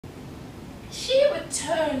She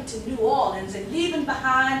returned to New Orleans and leaving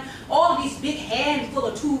behind all these big handful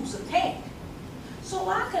of tubes of paint. So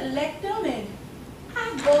I collect them and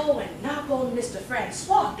I go and knock on Mr.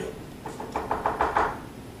 Francois' door.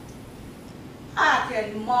 I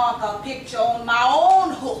can mark a picture on my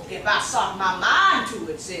own hook if I set my mind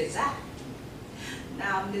to it, says I.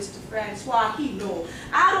 Now, Mr. Francois, he know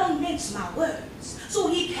I don't mince my words. So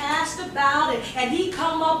he cast about and he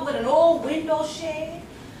come up with an old window shade,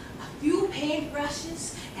 a few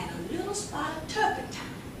paintbrushes, and a little spot of turpentine.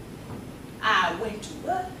 I went to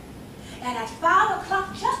work, and at 5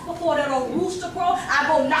 o'clock, just before that old rooster crow, I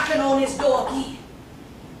go knocking on his door again.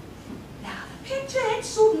 Now, the picture ain't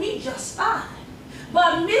suit me just fine,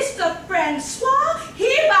 but Mr. Francois,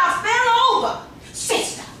 he about fell over.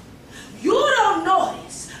 Sister, you don't know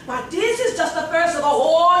this, but this is just the first of a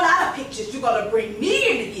whole lot of pictures you're gonna bring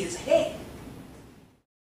me in the years ahead.